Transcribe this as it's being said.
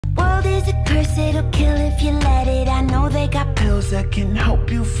curse, it'll kill if you let it. I know they got pills that can help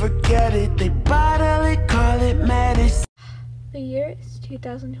you forget it. They bottle it, call it medicine. The year is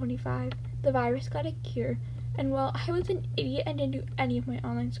 2025. The virus got a cure. And well, I was an idiot and didn't do any of my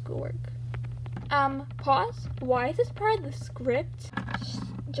online schoolwork. Pause? Why is this part of the script?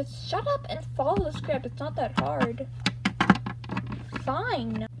 Just shut up and follow the script. It's not that hard.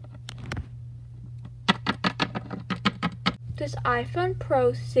 Fine. This iPhone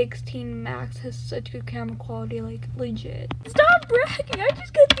Pro 16 Max has such good camera quality, like, legit. Stop bragging! I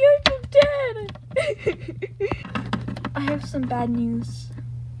just got the iPhone 10! I have some bad news.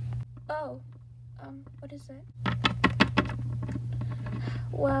 Oh, what is it?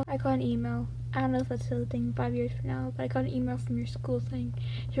 Well, I got an email. I don't know if that's still a thing 5 years from now, but I got an email from your school saying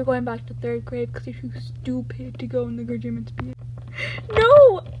you're going back to 3rd grade because you're too stupid to go in the regiment's band.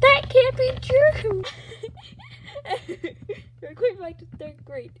 No! That can't be true! You're going back to 3rd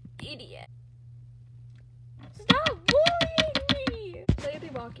grade, idiot. Stop bullying me! So you'll be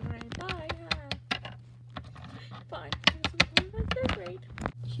walking right by. Fine. I'm going back to 3rd grade.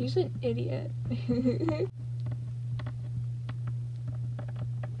 She's an idiot.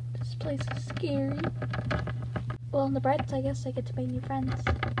 This place is scary. Well, on the bright side, I guess I get to make new friends.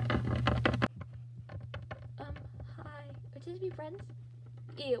 Hi. Would you be friends?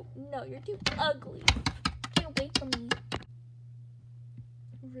 Ew, no, you're too ugly. Get away from me.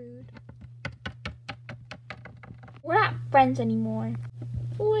 Rude. We're not friends anymore.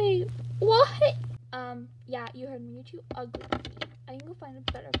 Wait, what? Yeah, you heard me. You're too ugly for me. I can go find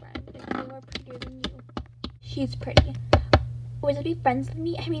a better friend if they are prettier than you. She's pretty. Would you be friends with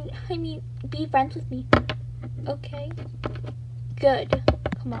me? I mean, be friends with me. Okay. Good.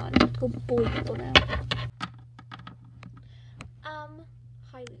 Come on, let's go bully people now.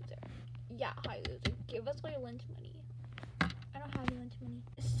 Hi loser. Yeah, hi loser. Give us all your lunch money. I don't have any lunch money.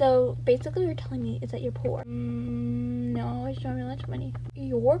 So basically, what you're telling me is that you're poor. No, I just don't have any lunch money.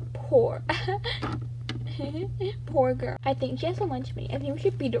 You're poor. Poor girl. I think she has some lunch money. I think we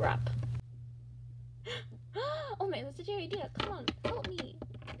should beat her up. Oh man, that's such a good idea. Come on, help me.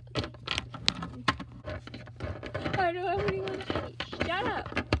 Okay. I don't have any lunch money. Shut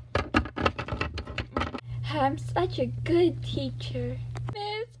up. I'm such a good teacher.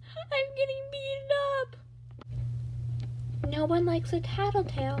 Miss, I'm getting beaten up. No one likes a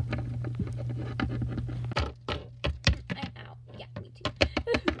tattletale. I'm out. Yeah, me too.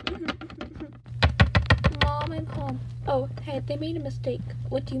 Mom, I'm home. Oh, hey, they made a mistake.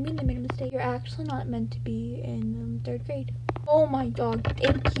 What do you mean they made a mistake? You're actually not meant to be in 3rd grade. Oh my god,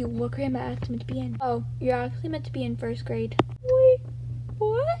 thank you. What grade am I actually meant to be in? Oh, you're actually meant to be in 1st grade. Wait.